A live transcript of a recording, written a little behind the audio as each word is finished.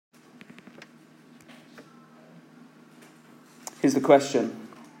Here's the question.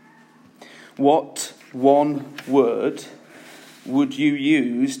 What one word would you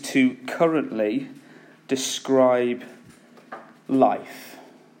use to currently describe life?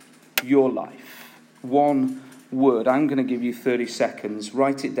 Your life. One word. I'm going to give you 30 seconds.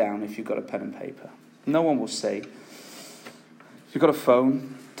 Write it down if you've got a pen and paper. No one will see. If you've got a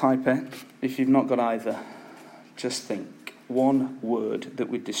phone, type it. If you've not got either, just think. One word that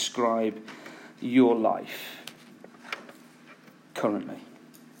would describe your life currently.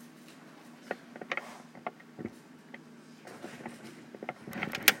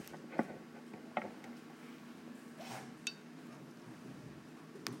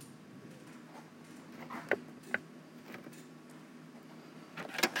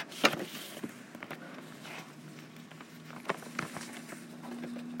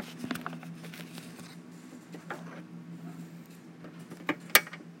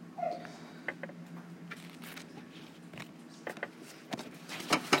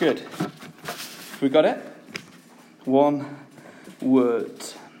 Good. We got it? One word.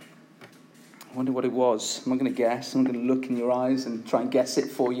 I wonder what it was. I'm not going to guess. I'm going to look in your eyes and try and guess it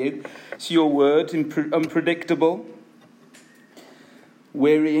for you. It's your word. Unpredictable.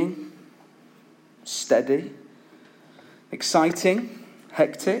 Wearying. Steady. Exciting.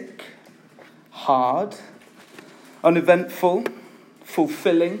 Hectic. Hard. Uneventful.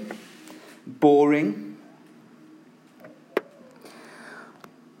 Fulfilling. Boring.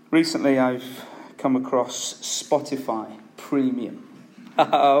 Recently, I've come across Spotify Premium.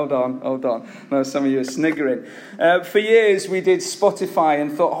 Hold on. No, some of you are sniggering. For years, we did Spotify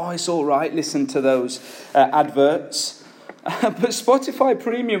and thought, it's all right, listen to those adverts. But Spotify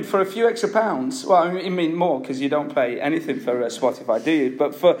Premium, for a few extra pounds, well, I mean more, because you don't pay anything for Spotify, do you?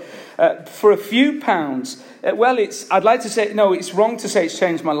 But for a few pounds, I'd like to say, no, it's wrong to say it's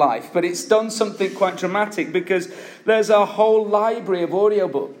changed my life, but it's done something quite dramatic, because there's a whole library of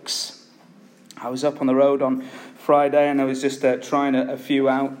audiobooks. I was up on the road on Friday, and I was just trying a few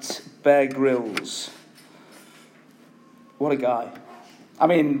out. Bear Grylls. What a guy. I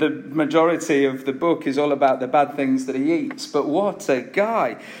mean, the majority of the book is all about the bad things that he eats, but what a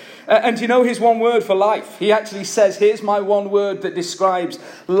guy. And you know his one word for life? He actually says, here's my one word that describes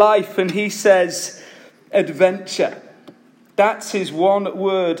life, and he says, adventure. That's his one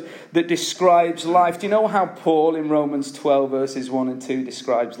word that describes life. Do you know how Paul in Romans 12 verses 1 and 2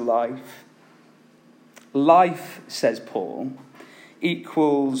 describes life? Life, says Paul,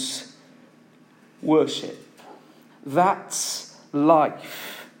 equals worship. That's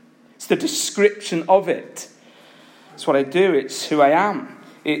life. It's the description of it. It's what I do. It's who I am.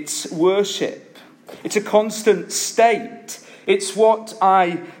 It's worship. It's a constant state. It's what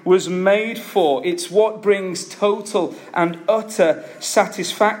I was made for. It's what brings total and utter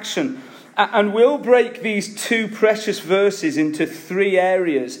satisfaction. And we'll break these two precious verses into three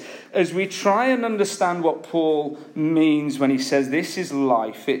areas as we try and understand what Paul means when he says this is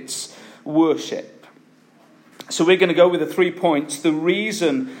life. It's worship. So we're going to go with the 3 points. The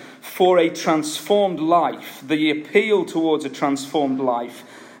reason for a transformed life, the appeal towards a transformed life,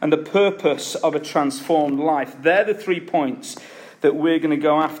 and the purpose of a transformed life. They're the 3 points that we're going to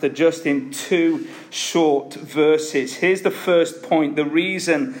go after just in two short verses. Here's the first point, the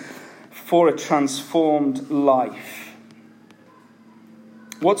reason for a transformed life.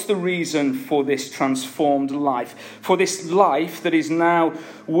 What's the reason for this transformed life? For this life that is now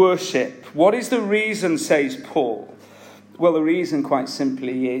worship. What is the reason, says Paul? Well, the reason, quite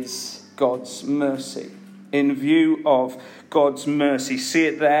simply, is God's mercy. In view of God's mercy. See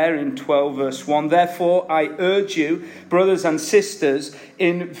it there in 12 verse 1. Therefore, I urge you, brothers and sisters,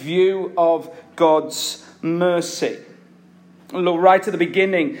 in view of God's mercy. Look, right at the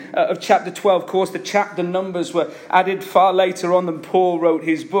beginning of chapter 12, of course, the chapter numbers were added far later on than Paul wrote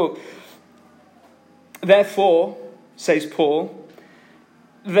his book. Therefore, says Paul,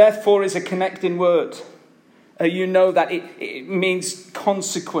 therefore is a connecting word. You know that it means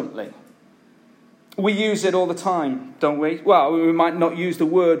consequently. We use it all the time, don't we? Well, we might not use the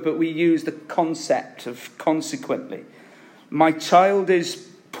word, but we use the concept of consequently. My child is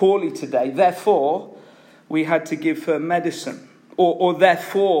poorly today, therefore we had to give her medicine. Or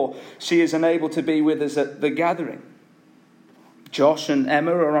therefore she is unable to be with us at the gathering. Josh and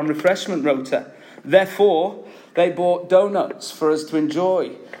Emma are on refreshment rota. Therefore, they bought donuts for us to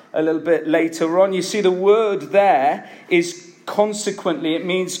enjoy a little bit later on. You see, the word there is consequently. It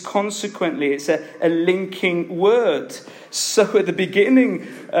means consequently. It's a linking word. So at the beginning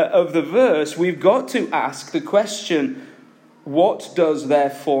of the verse, we've got to ask the question, what does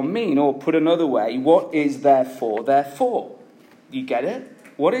therefore mean? Or put another way, what is therefore? Therefore. You get it?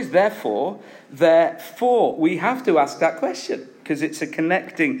 What is therefore? Therefore. We have to ask that question. because it's a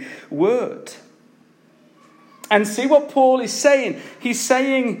connecting word. And see what Paul is saying. He's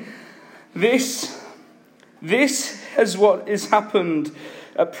saying this is what has happened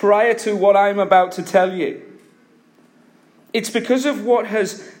prior to what I'm about to tell you. It's because of what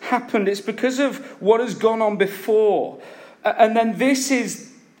has happened. It's because of what has gone on before. And then this,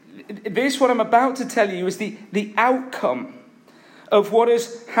 what I'm about to tell you, is the outcome of what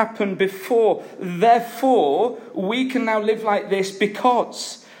has happened before. Therefore, we can now live like this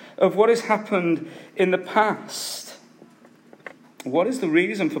because of what has happened in the past. What is the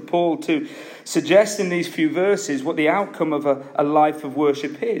reason for Paul to suggest in these few verses what the outcome of a life of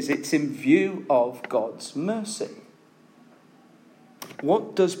worship is? It's in view of God's mercy.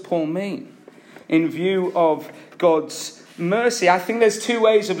 What does Paul mean in view of God's mercy? I think there's two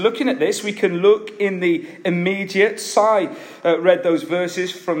ways of looking at this. We can look in the immediate. Si read those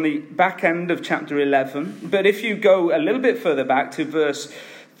verses from the back end of chapter 11. But if you go a little bit further back to verse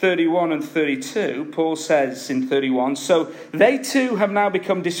 31 and 32, Paul says in 31, so they too have now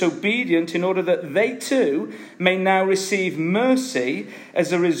become disobedient in order that they too may now receive mercy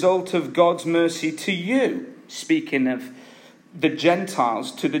as a result of God's mercy to you. Speaking of the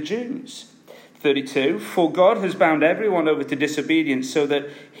Gentiles to the Jews. 32, for God has bound everyone over to disobedience so that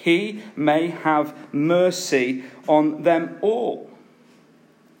he may have mercy on them all.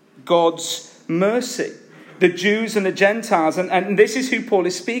 God's mercy. The Jews and the Gentiles. And this is who Paul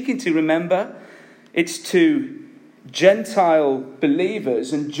is speaking to, remember? It's to Gentile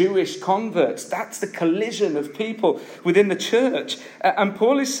believers and Jewish converts. That's the collision of people within the church. And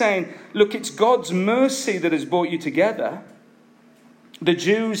Paul is saying, look, it's God's mercy that has brought you together. The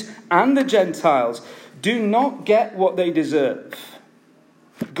Jews and the Gentiles do not get what they deserve.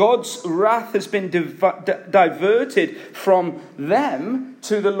 God's wrath has been diverted from them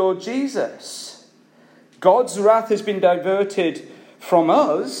to the Lord Jesus. God's wrath has been diverted from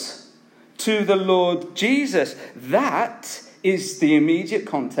us to the Lord Jesus. That is the immediate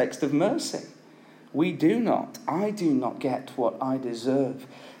context of mercy. I do not get what I deserve.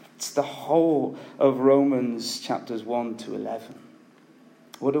 It's the whole of Romans chapters 1 to 11.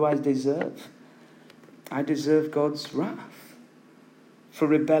 What do I deserve? I deserve God's wrath for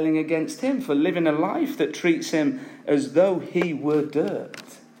rebelling against him, for living a life that treats him as though he were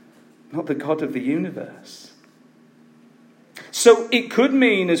dirt, not the God of the universe. So it could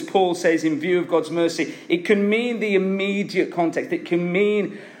mean, as Paul says, in view of God's mercy, it can mean the immediate context. It can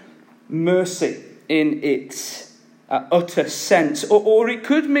mean mercy in its utter sense. Or it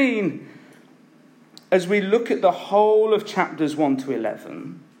could mean, as we look at the whole of chapters 1 to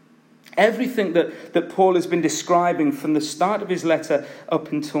 11, everything that Paul has been describing from the start of his letter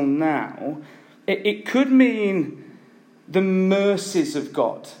up until now, it could mean the mercies of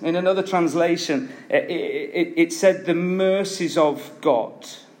God. In another translation, it said the mercies of God.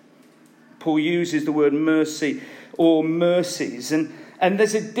 Paul uses the word mercy or mercies. And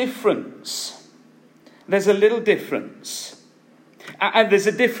there's a difference. There's a little difference. And there's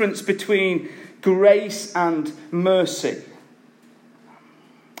a difference between grace and mercy.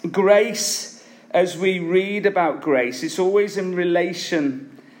 Grace, as we read about grace, it's always in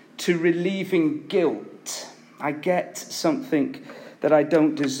relation to relieving guilt. I get something that I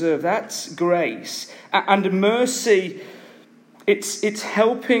don't deserve. That's grace. And mercy, it's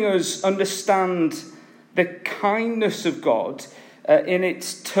helping us understand the kindness of God in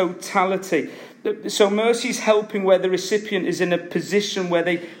its totality. So mercy is helping where the recipient is in a position where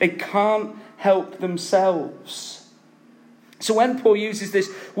they can't help themselves. So when Paul uses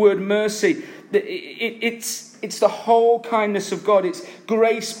this word mercy, it's the whole kindness of God. It's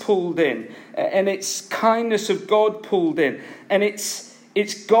grace pulled in, and it's kindness of God pulled in, and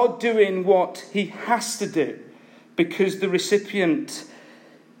it's God doing what he has to do because the recipient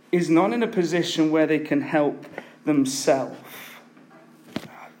is not in a position where they can help themselves.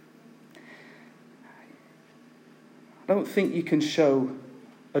 I don't think you can show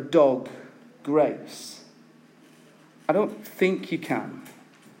a dog grace. I don't think you can.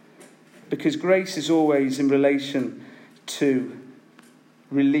 Because grace is always in relation to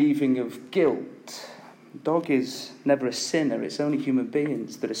relieving of guilt. Dog is never a sinner. It's only human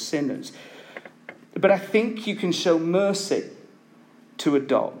beings that are sinners. But I think you can show mercy to a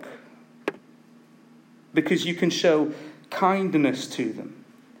dog. Because you can show kindness to them.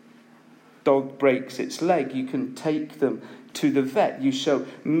 Dog breaks its leg. You can take them to the vet. You show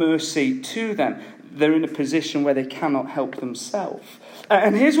mercy to them. They're in a position where they cannot help themselves.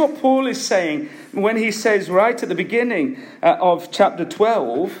 And here's what Paul is saying when he says right at the beginning of chapter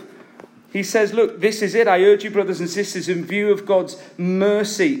 12, He says, look, this is it. I urge you, brothers and sisters, in view of God's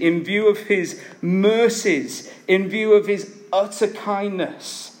mercy, in view of his mercies, in view of his utter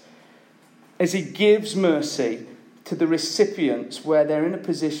kindness, as he gives mercy to the recipients where they're in a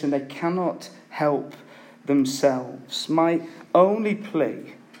position they cannot help themselves. My only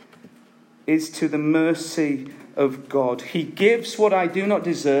plea is to the mercy of God. He gives what I do not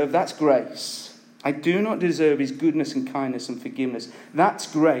deserve. That's grace. I do not deserve his goodness and kindness and forgiveness.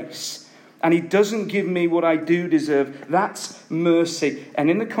 That's grace. And he doesn't give me what I do deserve. That's mercy. And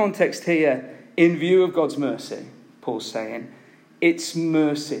in the context here, in view of God's mercy, Paul's saying, it's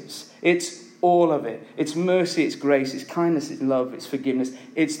mercies. It's all of it. It's mercy, it's grace, it's kindness, it's love, it's forgiveness.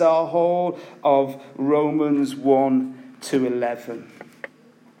 It's the whole of Romans 1 to 11.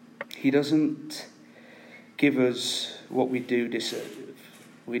 He doesn't give us what we do deserve.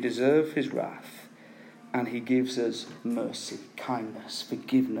 We deserve his wrath. And he gives us mercy, kindness,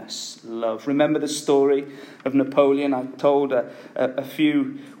 forgiveness, love. Remember the story of Napoleon I told a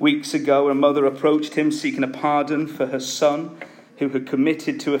few weeks ago? A mother approached him seeking a pardon for her son who had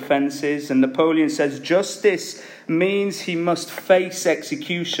committed two offences. And Napoleon says, justice means he must face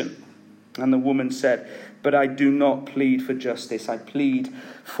execution. And the woman said, but I do not plead for justice. I plead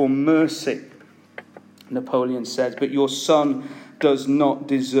for mercy. Napoleon says, but your son does not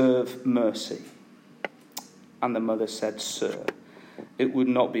deserve mercy. And the mother said, sir, it would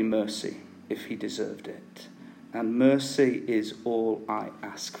not be mercy if he deserved it. And mercy is all I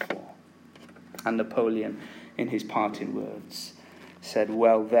ask for. And Napoleon, in his parting words, said,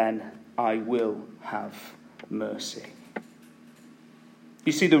 well then, I will have mercy.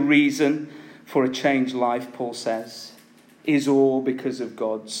 You see, the reason for a changed life, Paul says, is all because of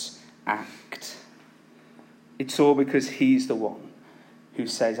God's act. It's all because he's the one who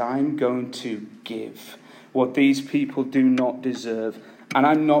says, I'm going to give what these people do not deserve, and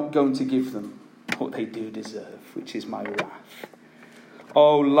I'm not going to give them what they do deserve, which is my wrath.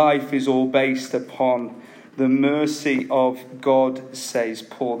 Oh, life is all based upon the mercy of God, says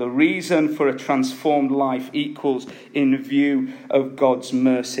Paul. The reason for a transformed life equals in view of God's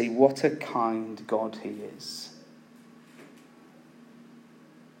mercy. What a kind God he is.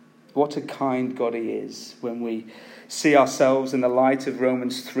 What a kind God he is when we see ourselves in the light of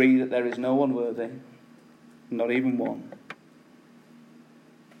Romans 3 that there is no one worthy. Not even one.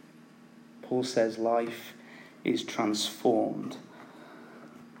 Paul says life is transformed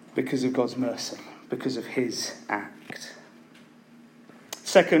because of God's mercy, because of his act.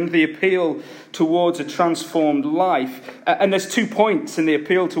 Second, the appeal towards a transformed life. And there's 2 points in the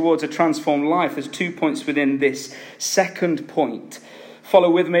appeal towards a transformed life. There's 2 points within this second point. Follow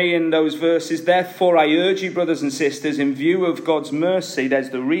with me in those verses. Therefore, I urge you, brothers and sisters, in view of God's mercy,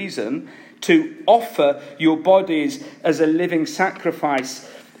 there's the reason, to offer your bodies as a living sacrifice.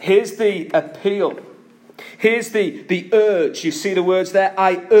 Here's the appeal. Here's the urge. You see the words there?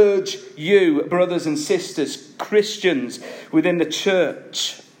 I urge you, brothers and sisters, Christians within the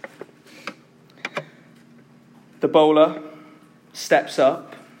church. The bowler steps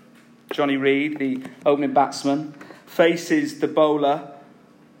up. Johnny Reid, the opening batsman, faces the bowler.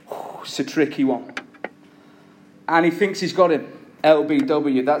 It's a tricky one. And he thinks he's got him.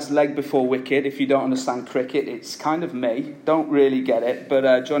 LBW, that's leg before wicket. If you don't understand cricket, it's kind of me. Don't really get it,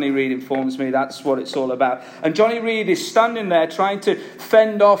 but Johnny Reid informs me that's what it's all about. And Johnny Reid is standing there trying to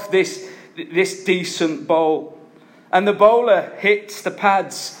fend off this decent bowl. And the bowler hits the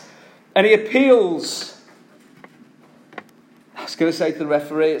pads and he appeals. I was going to say to the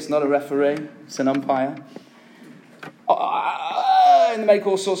referee, it's not a referee, it's an umpire. And they make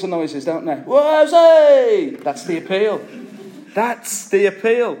all sorts of noises, don't they? Whoa, that's the appeal. That's the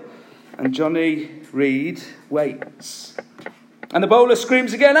appeal. And Johnny Reid waits. And the bowler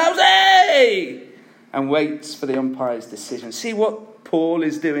screams again, Howsey! And waits for the umpire's decision. See what Paul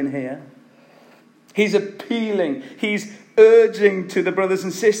is doing here? He's appealing. He's urging to the brothers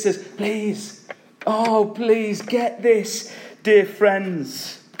and sisters, please, please get this, dear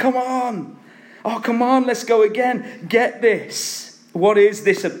friends. Come on. Oh, come on, let's go again. Get this. What is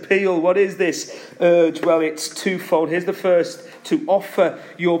this appeal? What is this urge? Well, it's twofold. Here's the first, to offer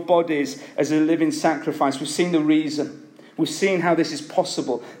your bodies as a living sacrifice. We've seen the reason. We've seen how this is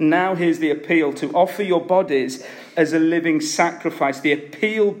possible. Now here's the appeal, to offer your bodies as a living sacrifice. The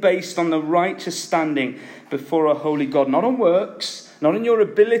appeal based on the righteous standing before a holy God. Not on works, not on your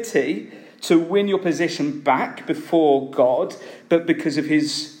ability to win your position back before God, but because of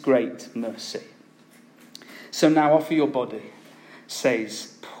his great mercy. So now offer your body,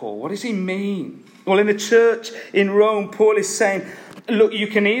 says Paul. What does he mean? Well, in the church in Rome, Paul is saying, look, you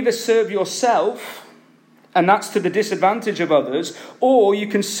can either serve yourself and that's to the disadvantage of others, or you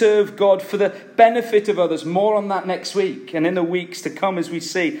can serve God for the benefit of others. More on that next week and in the weeks to come as we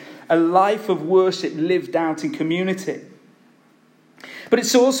see a life of worship lived out in community. But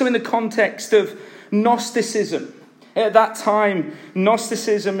it's also in the context of Gnosticism. At that time,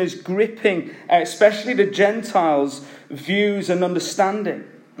 Gnosticism is gripping, especially the Gentiles' views and understanding.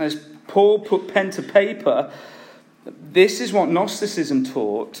 As Paul put pen to paper, this is what Gnosticism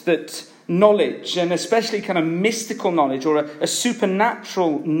taught, that knowledge, and especially kind of mystical knowledge or a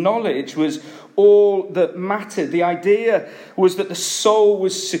supernatural knowledge, was all that mattered. The idea was that the soul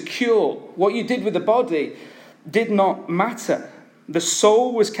was secure. What you did with the body did not matter. The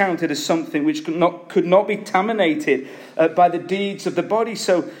soul was counted as something which could not be contaminated by the deeds of the body.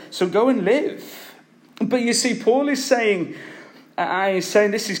 So go and live. But you see, Paul is saying,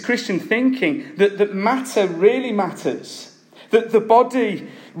 this is Christian thinking, that matter really matters. That the body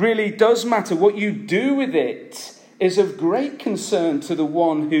really does matter. What you do with it is of great concern to the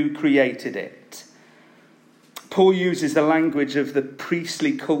one who created it. Paul uses the language of the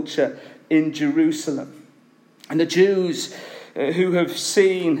priestly culture in Jerusalem. And the Jews who have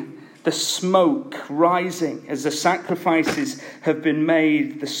seen the smoke rising as the sacrifices have been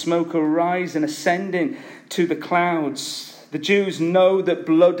made, the smoke arising, ascending to the clouds. The Jews know that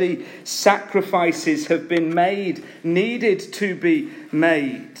bloody sacrifices have been made, needed to be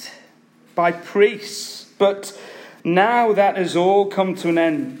made by priests. But now that has all come to an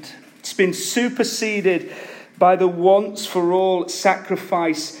end. It's been superseded by the once for all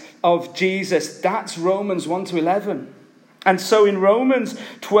sacrifice of Jesus. That's Romans 1-11. And so in Romans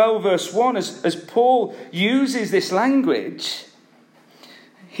 12 verse 1, as Paul uses this language,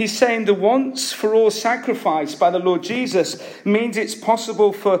 he's saying the once for all sacrifice by the Lord Jesus means it's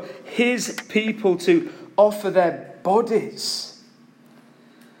possible for his people to offer their bodies.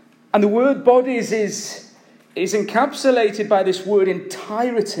 And the word bodies is encapsulated by this word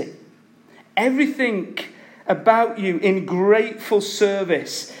entirety. Everything about you in grateful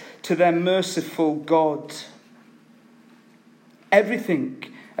service to their merciful God.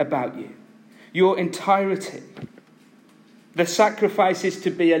 Everything about you, your entirety. The sacrifice is to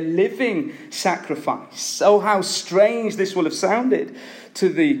be a living sacrifice. Oh, how strange this will have sounded to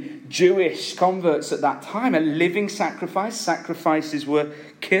the Jewish converts at that time. A living sacrifice. Sacrifices were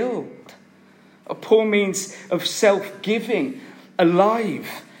killed. Paul means of self-giving, alive,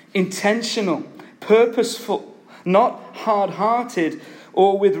 intentional, purposeful, not hard-hearted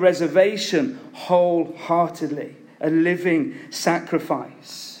or with reservation, wholeheartedly. A living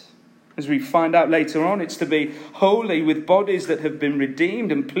sacrifice. As we find out later on, it's to be holy with bodies that have been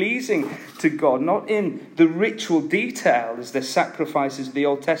redeemed and pleasing to God, not in the ritual detail as the sacrifices of the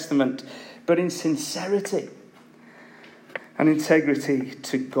Old Testament, but in sincerity and integrity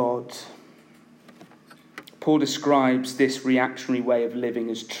to God. Paul describes this reactionary way of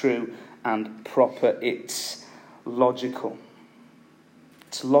living as true and proper. It's logical.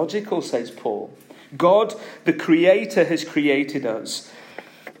 It's logical, says Paul. God, the Creator, has created us.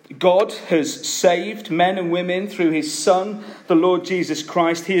 God has saved men and women through his Son, the Lord Jesus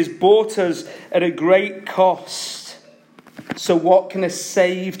Christ. He has bought us at a great cost. So what can a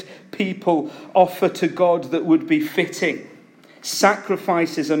saved people offer to God that would be fitting?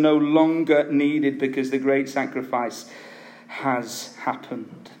 Sacrifices are no longer needed because the great sacrifice has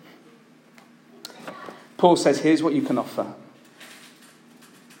happened. Paul says, here's what you can offer.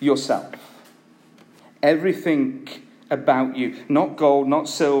 Yourself. Everything about you, not gold, not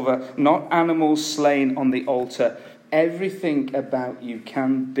silver, not animals slain on the altar. Everything about you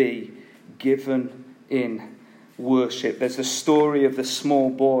can be given in worship. There's the story of the small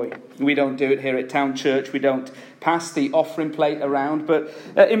boy. We don't do it here at Town Church. We don't pass the offering plate around, but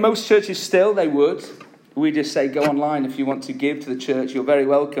in most churches still they would. We just say, go online if you want to give to the church. You're very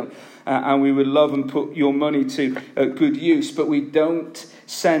welcome. And we would love and put your money to good use. But we don't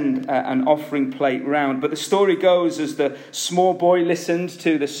send an offering plate round. But the story goes as the small boy listened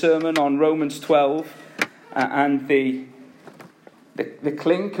to the sermon on Romans 12. And the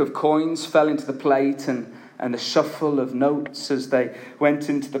clink of coins fell into the plate and the shuffle of notes as they went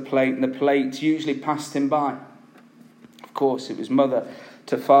into the plate. And the plate usually passed him by. Of course, it was mother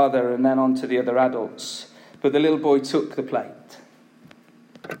to father and then on to the other adults. But the little boy took the plate.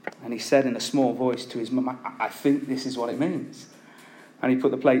 And he said in a small voice to his mum, I think this is what it means. And he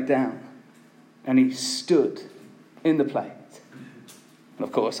put the plate down. And he stood in the plate. And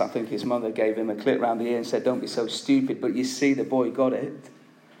of course, I think his mother gave him a clip round the ear and said, don't be so stupid. But you see, the boy got it.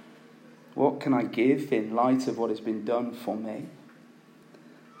 What can I give in light of what has been done for me?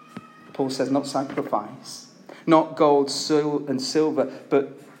 Paul says, not sacrifice. Not gold, and silver,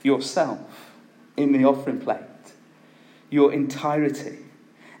 but yourself. in the offering plate. Your entirety.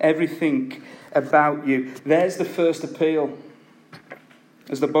 Everything about you. There's the first appeal.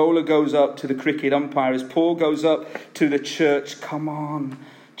 As the bowler goes up to the cricket umpire, as Paul goes up to the church, come on,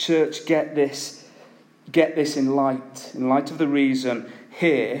 church, get this. Get this in light of the reason.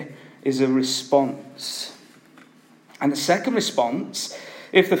 Here is a response. And the second response,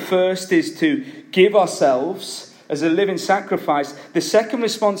 if the first is to give ourselves as a living sacrifice, the second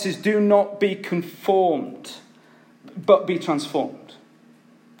response is do not be conformed, but be transformed.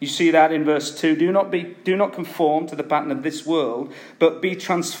 You see that in verse 2. Do not conform to the pattern of this world, but be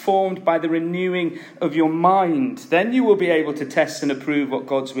transformed by the renewing of your mind. Then you will be able to test and approve what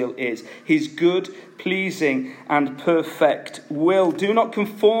God's will is. His good, pleasing, and perfect will. Do not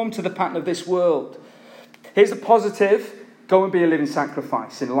conform to the pattern of this world. Here's the positive. Go and be a living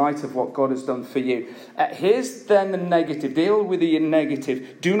sacrifice in light of what God has done for you. Here's then the negative. Deal with the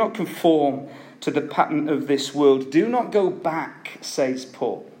negative. Do not conform to the pattern of this world. Do not go back, says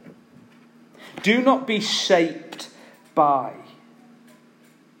Paul. Do not be shaped by.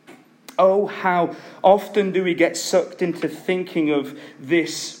 Oh, how often do we get sucked into thinking of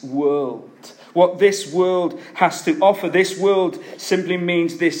this world? What this world has to offer. This world simply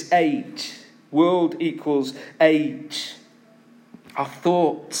means this age. World equals age. Our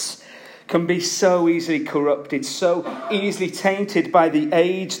thoughts can be so easily corrupted, so easily tainted by the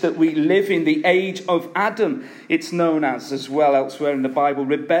age that we live in, the age of Adam. It's known as well elsewhere in the Bible,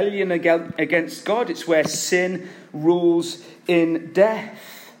 rebellion against God. It's where sin rules in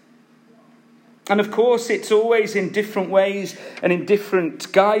death. And of course, it's always in different ways and in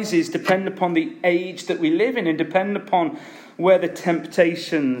different guises, depending upon the age that we live in and depending upon where the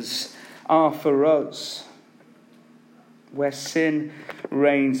temptations are for us. Where sin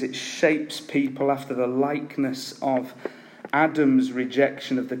reigns, it shapes people after the likeness of Adam's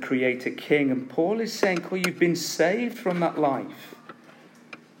rejection of the Creator King. And Paul is saying, well, you've been saved from that life.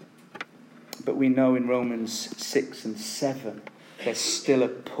 But we know in Romans 6 and 7, there's still a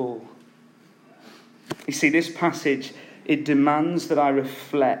pull. You see, this passage, it demands that I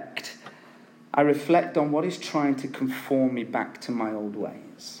reflect. I reflect on what is trying to conform me back to my old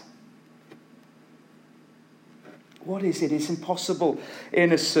ways. What is it? It's impossible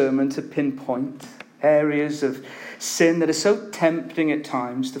in a sermon to pinpoint areas of sin that are so tempting at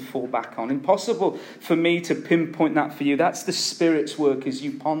times to fall back on. Impossible for me to pinpoint that for you. That's the Spirit's work as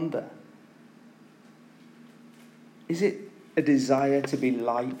you ponder. Is it a desire to be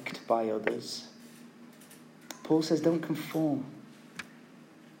liked by others? Paul says, don't conform.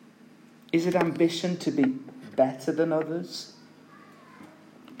 Is it ambition to be better than others?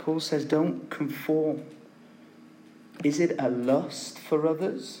 Paul says, don't conform. Is it a lust for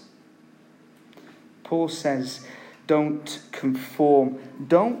others? Paul says, don't conform.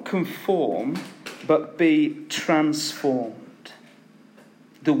 Don't conform, but be transformed.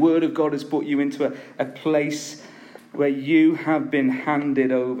 The Word of God has brought you into a place where you have been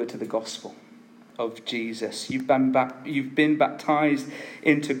handed over to the gospel of Jesus. You've been baptized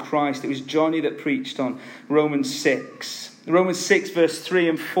into Christ. It was Johnny that preached on Romans 6. Romans 6 verse 3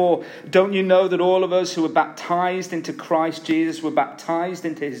 and 4. Don't you know that all of us who were baptized into Christ Jesus were baptized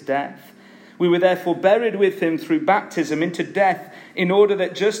into his death? We were therefore buried with him through baptism into death, in order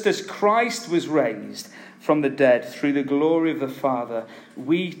that just as Christ was raised from the dead through the glory of the Father,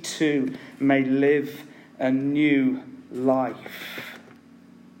 we too may live a new life.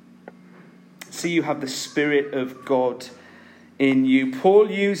 See, you have the Spirit of God in you.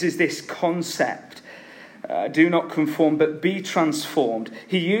 Paul uses this concept. Do not conform, but be transformed.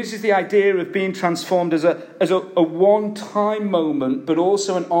 He uses the idea of being transformed as a one-time moment, but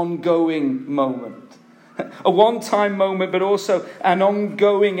also an ongoing moment. A one-time moment, but also an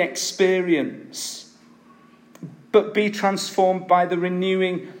ongoing experience. But be transformed by the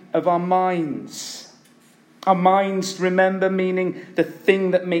renewing of our minds. Our minds, remember, meaning the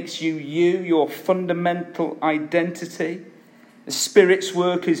thing that makes you you, your fundamental identity. The Spirit's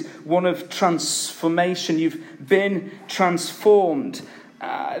work is one of transformation. You've been transformed.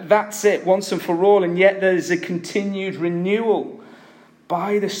 That's it, once and for all. And yet there's a continued renewal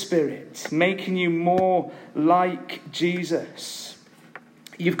by the Spirit, making you more like Jesus.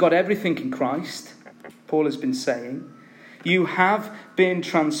 You've got everything in Christ, Paul has been saying. You have been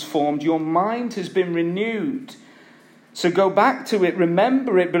transformed. Your mind has been renewed. So go back to it,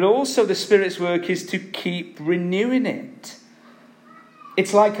 remember it, but also the Spirit's work is to keep renewing it.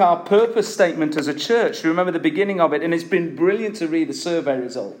 It's like our purpose statement as a church. Remember the beginning of it, and it's been brilliant to read the survey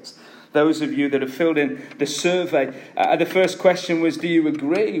results. Those of you that have filled in the survey, the first question was, do you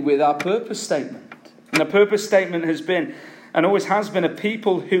agree with our purpose statement? And the purpose statement has been, and always has been, a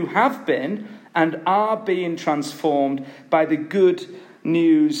people who have been and are being transformed by the good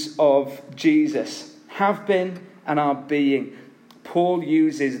news of Jesus. Have been and are being. Paul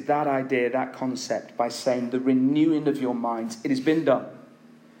uses that idea, that concept, by saying the renewing of your minds. It has been done.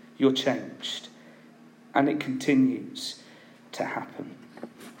 You're changed. And it continues to happen.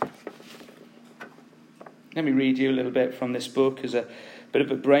 Let me read you a little bit from this book as a bit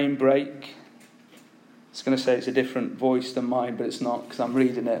of a brain break. It's going to say it's a different voice than mine, but it's not because I'm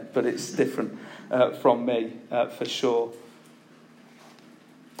reading it, but it's different from me for sure.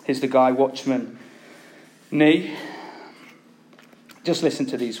 Here's the guy, Watchman Nee. Just listen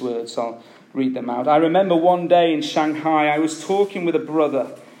to these words. I'll read them out. I remember one day in Shanghai, I was talking with a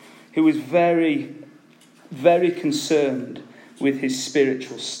brother who was very, very concerned with his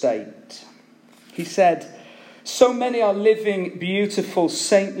spiritual state. He said, "So many are living beautiful,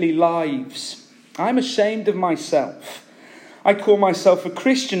 saintly lives. I'm ashamed of myself. I call myself a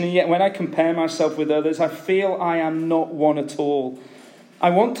Christian, and yet when I compare myself with others, I feel I am not one at all. I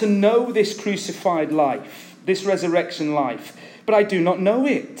want to know this crucified life, this resurrection life, but I do not know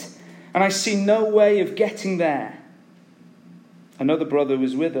it, and I see no way of getting there." Another brother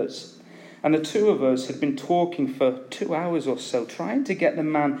was with us, and the two of us had been talking for 2 hours or so, trying to get the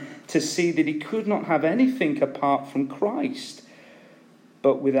man to see that he could not have anything apart from Christ,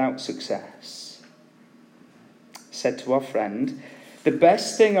 but without success. Said to our friend, "The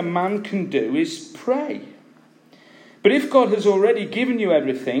best thing a man can do is pray. But if God has already given you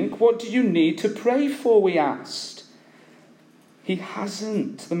everything, what do you need to pray for?" we asked. "He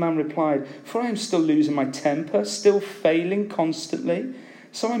hasn't," the man replied, "for I am still losing my temper, still failing constantly,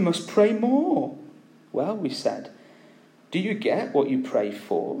 so I must pray more." "Well," we said, "do you get what you pray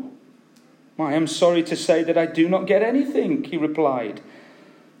for?" "I am sorry to say that I do not get anything," he replied.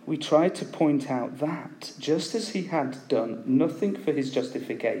 We tried to point out that, just as he had done nothing for his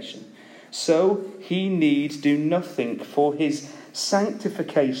justification, so he need do nothing for his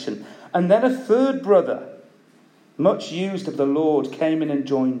sanctification. And then a third brother, much used of the Lord, came in and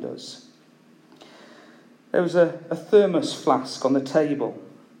joined us. There was a thermos flask on the table,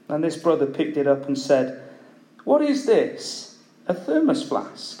 and this brother picked it up and said, "What is this? A thermos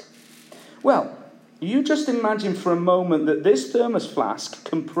flask?" Well, you just imagine for a moment that this thermos flask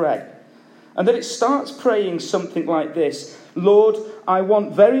can pray, and that it starts praying something like this: "Lord, I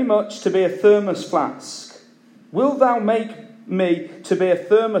want very much to be a thermos flask. Will thou make me to be a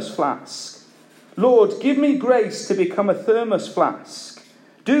thermos flask? Lord, give me grace to become a thermos flask.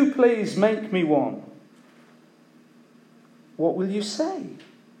 Do please make me one." What will you say?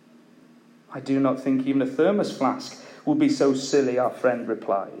 "I do not think even a thermos flask would be so silly," our friend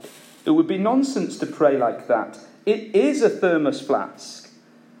replied. "It would be nonsense to pray like that. It is a thermos flask."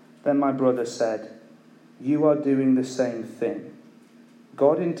 Then my brother said, "You are doing the same thing.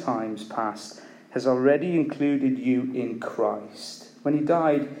 God in times past has already included you in Christ. When he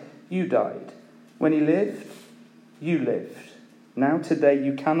died, you died. When he lived, you lived. Now today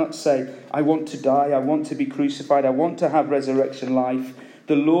you cannot say, 'I want to die, I want to be crucified, I want to have resurrection life.'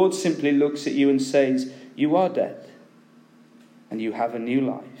 The Lord simply looks at you and says, 'You are dead, and you have a new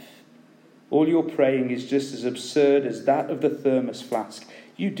life.' All your praying is just as absurd as that of the thermos flask.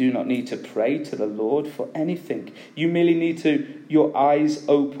 You do not need to pray to the Lord for anything. You merely need your eyes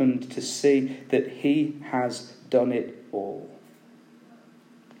opened to see that he has done it all."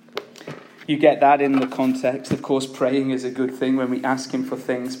 You get that in the context. Of course, praying is a good thing when we ask him for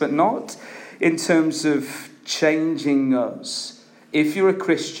things, but not in terms of changing us. If you're a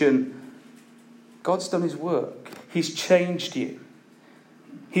Christian, God's done his work. He's changed you.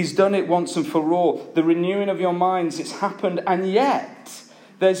 He's done it once and for all. The renewing of your minds, it's happened, and yet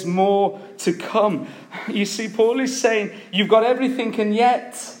there's more to come. You see, Paul is saying you've got everything, and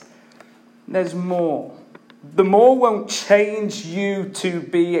yet there's more. The more won't change you to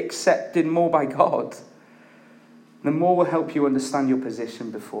be accepted more by God. The more will help you understand your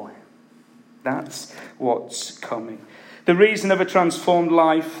position before him. That's what's coming. The reason of a transformed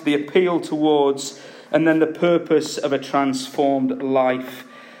life, the appeal towards, and then the purpose of a transformed life.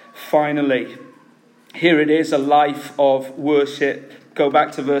 Finally, here it is, a life of worship. Go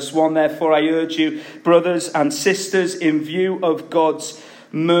back to verse 1. "Therefore I urge you, brothers and sisters, in view of God's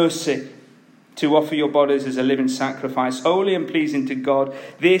mercy, to offer your bodies as a living sacrifice, holy and pleasing to God.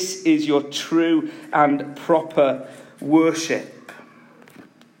 This is your true and proper worship."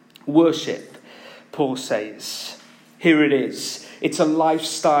 Worship, Paul says. Here it is. It's a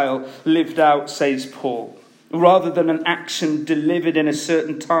lifestyle lived out, says Paul, rather than an action delivered in a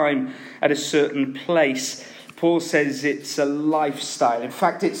certain time at a certain place. Paul says it's a lifestyle. In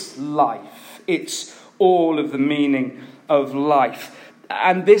fact, it's life. It's all of the meaning of life.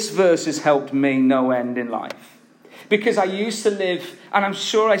 And this verse has helped me no end in life. Because I used to live, and I'm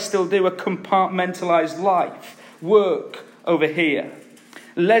sure I still do, a compartmentalized life. Work over here,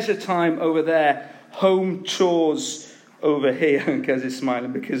 leisure time over there, home chores over here. And Kez is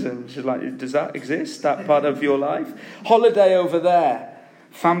smiling because she's like, does that exist, that part of your life? Holiday over there,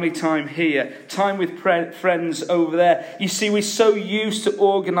 family time here, time with friends over there. You see, we're so used to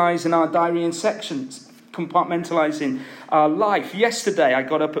organising our diary in sections, compartmentalising our life. Yesterday, I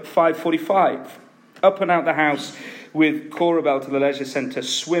got up at 5:45, up and out the house with Corabelle to the leisure centre,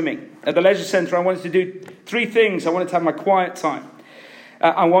 swimming. At the leisure centre, I wanted to do 3 things. I wanted to have my quiet time.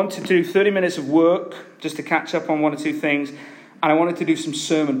 I wanted to do 30 minutes of work, just to catch up on 1 or 2 things. And I wanted to do some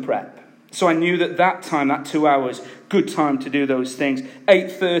sermon prep. So I knew that time, that 2 hours, good time to do those things.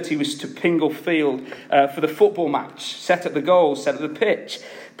 8:30 was to Pingle Field for the football match. Set up the goals, set up the pitch,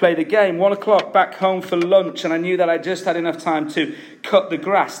 play the game. 1 o'clock back home for lunch. And I knew that I just had enough time to cut the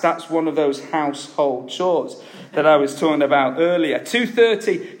grass. That's one of those household chores that I was talking about earlier.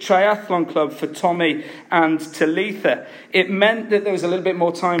 2:30 triathlon club for Tommy and Talitha. It meant that there was a little bit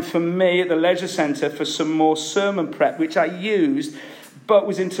more time for me at the leisure centre for some more sermon prep, which I used, but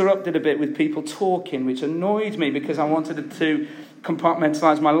was interrupted a bit with people talking, which annoyed me because I wanted to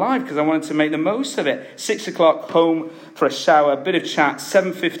compartmentalise my life because I wanted to make the most of it. 6 o'clock home for a shower, a bit of chat.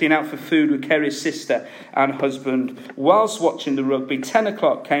 7:15 out for food with Kerry's sister and husband whilst watching the rugby. 10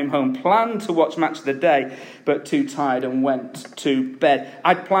 o'clock came home, planned to watch Match of the Day, but too tired and went to bed.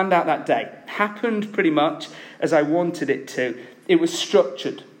 I'd planned out that day. Happened pretty much as I wanted it to. It was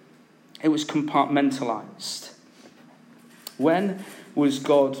structured. It was compartmentalised. When was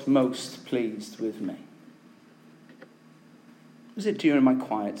God most pleased with me? Was it during my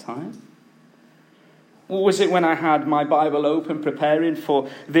quiet time? Or was it when I had my Bible open preparing for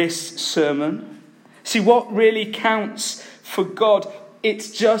this sermon? See, what really counts for God?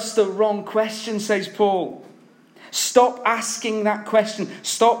 It's just the wrong question, says Paul. Stop asking that question.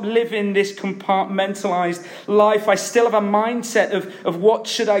 Stop living this compartmentalized life. I still have a mindset of what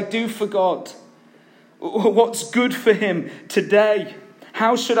should I do for God? What's good for him today?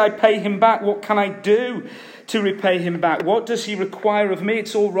 How should I pay him back? What can I do to repay him back? What does he require of me?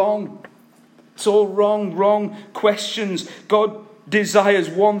 It's all wrong. It's all wrong questions. God desires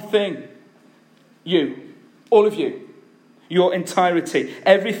one thing. You. All of you. Your entirety.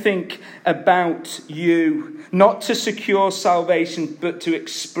 Everything about you. Not to secure salvation, but to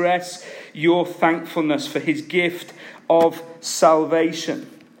express your thankfulness for his gift of salvation.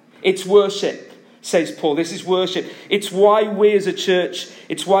 It's worship, says Paul. This is worship. It's why we as a church,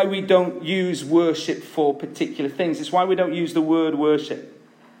 it's why we don't use worship for particular things. It's why we don't use the word worship.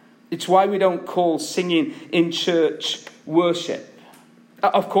 It's why we don't call singing in church worship.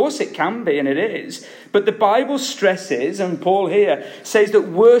 Of course it can be, and it is. But the Bible stresses, and Paul here says that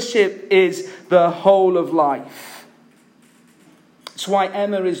worship is the whole of life. It's why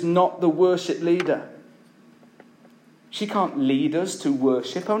Emma is not the worship leader. She can't lead us to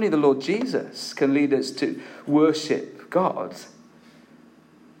worship. Only the Lord Jesus can lead us to worship God.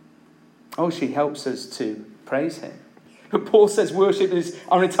 Oh, she helps us to praise him. But Paul says worship is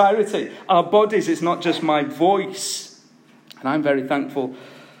our entirety. Our bodies is not just my voice. And I'm very thankful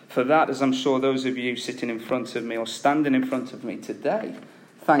for that, as I'm sure those of you sitting in front of me or standing in front of me today,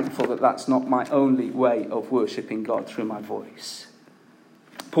 thankful that that's not my only way of worshipping God, through my voice.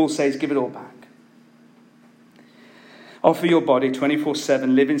 Paul says, give it all back. Offer your body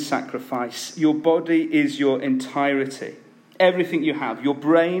 24/7, living sacrifice. Your body is your entirety. Everything you have, your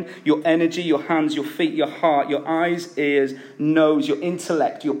brain, your energy, your hands, your feet, your heart, your eyes, ears, nose, your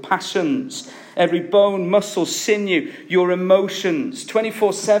intellect, your passions, every bone, muscle, sinew, your emotions.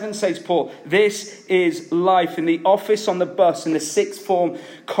 24/7, says Paul. This is life. In the office, on the bus, in the sixth form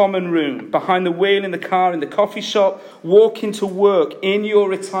common room, behind the wheel, in the car, in the coffee shop, walking to work, in your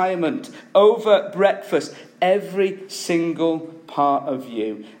retirement, over breakfast. Every single part of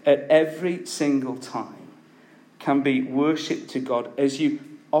you, at every single time, can be worship to God as you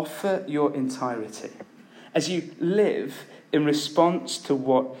offer your entirety, as you live in response to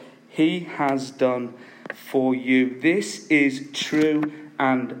what he has done for you. This is true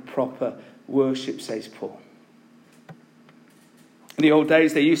and proper worship, says Paul. In the old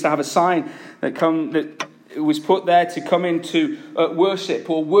days, they used to have a sign that was put there to come into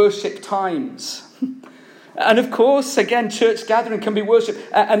worship, or worship times. And of course, again, church gathering can be worship.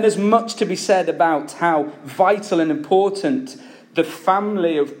 And there's much to be said about how vital and important the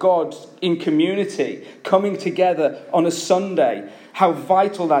family of God in community coming together on a Sunday, how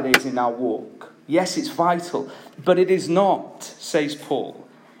vital that is in our walk. Yes, it's vital, but it is not, says Paul,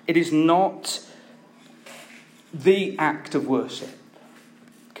 it is not the act of worship.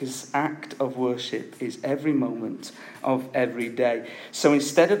 His act of worship is every moment of every day. So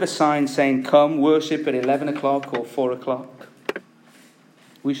instead of the sign saying, come worship at 11 o'clock or 4 o'clock,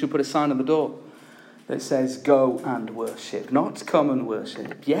 we should put a sign on the door that says, go and worship. Not come and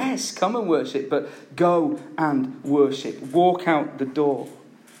worship. Yes, come and worship, but go and worship. Walk out the door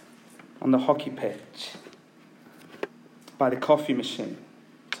on the hockey pitch, by the coffee machine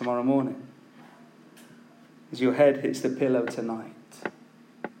tomorrow morning, as your head hits the pillow tonight.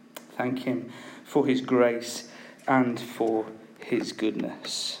 Thank him for his grace and for his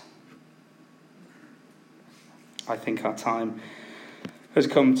goodness. I think our time has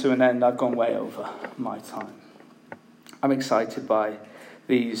come to an end. I've gone way over my time. I'm excited by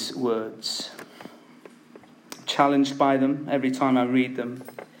these words, challenged by them every time I read them.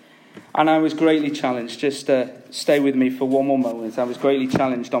 And I was greatly challenged, just stay with me for one more moment. I was greatly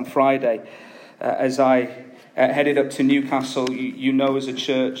challenged on Friday as I headed up to Newcastle. You know, as a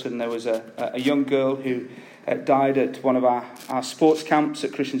church, and there was a young girl who died at one of our sports camps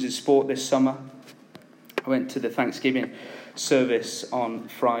at Christians in Sport this summer. I went to the Thanksgiving service on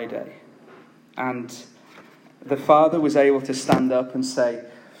Friday, and the father was able to stand up and say,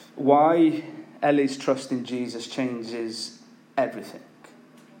 why Ellie's trust in Jesus changes everything.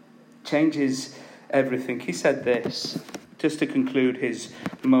 Changes everything. He said this, just to conclude his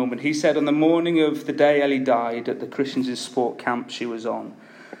moment. He said, on the morning of the day Ellie died at the Christians in Sport camp she was on,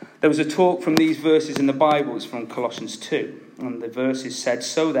 there was a talk from these verses in the Bible. It's from Colossians 2. And the verses said,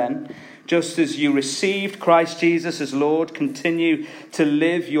 so then, just as you received Christ Jesus as Lord, continue to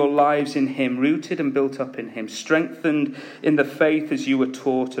live your lives in him, rooted and built up in him, strengthened in the faith as you were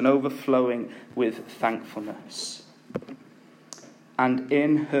taught, and overflowing with thankfulness. And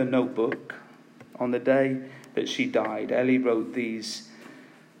in her notebook, on the day that she died, Ellie wrote these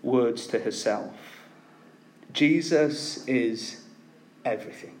words to herself. Jesus is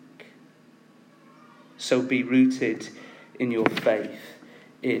everything. So be rooted in your faith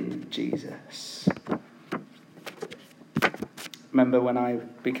in Jesus. Remember when I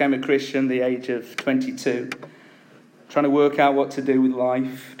became a Christian, the age of 22, trying to work out what to do with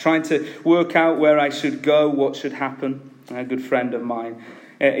life, trying to work out where I should go, what should happen. A good friend of mine,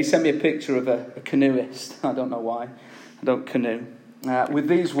 he sent me a picture of a canoeist. I don't know why. I don't canoe. With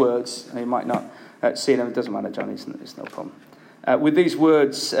these words, and you might not see them, it doesn't matter, John, it's no problem. With these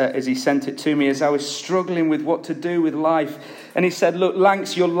words, as he sent it to me, as I was struggling with what to do with life. And he said, look,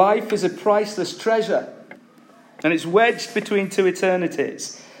 Lanks, your life is a priceless treasure, and it's wedged between two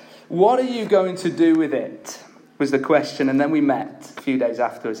eternities. What are you going to do with it? Was the question. And then we met a few days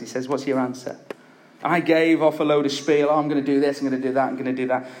afterwards. He says, what's your answer? I gave off a load of spiel. Oh, I'm going to do this, I'm going to do that, I'm going to do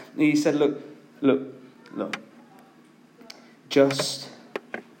that. And he said, look. Just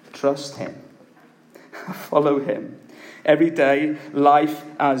trust him. Follow him. Every day, life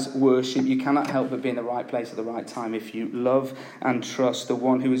as worship. You cannot help but be in the right place at the right time if you love and trust the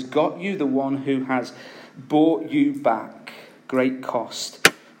one who has got you, the one who has bought you back, great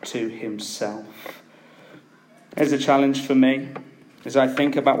cost to himself. There's a challenge for me as I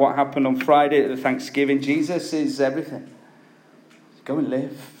think about what happened on Friday at the Thanksgiving. Jesus is everything. Go and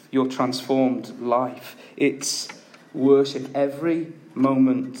live your transformed life. It's worship. Every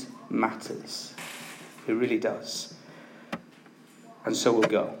moment matters. It really does. And so we'll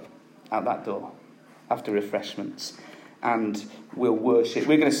go out that door after refreshments and we'll worship.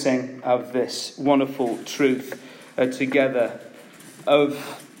 We're going to sing of this wonderful truth together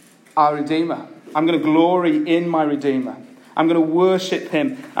of our Redeemer. I'm going to glory in my Redeemer. I'm going to worship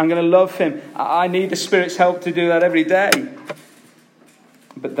him. I'm going to love him. I need the Spirit's help to do that every day.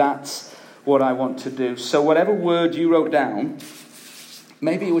 But that's what I want to do. So whatever word you wrote down,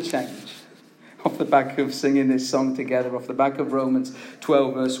 maybe it will change. Off the back of singing this song together, off the back of Romans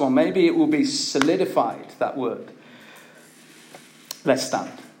 12 verse 1. Maybe it will be solidified, that word. Let's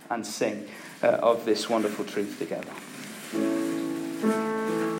stand and sing of this wonderful truth together.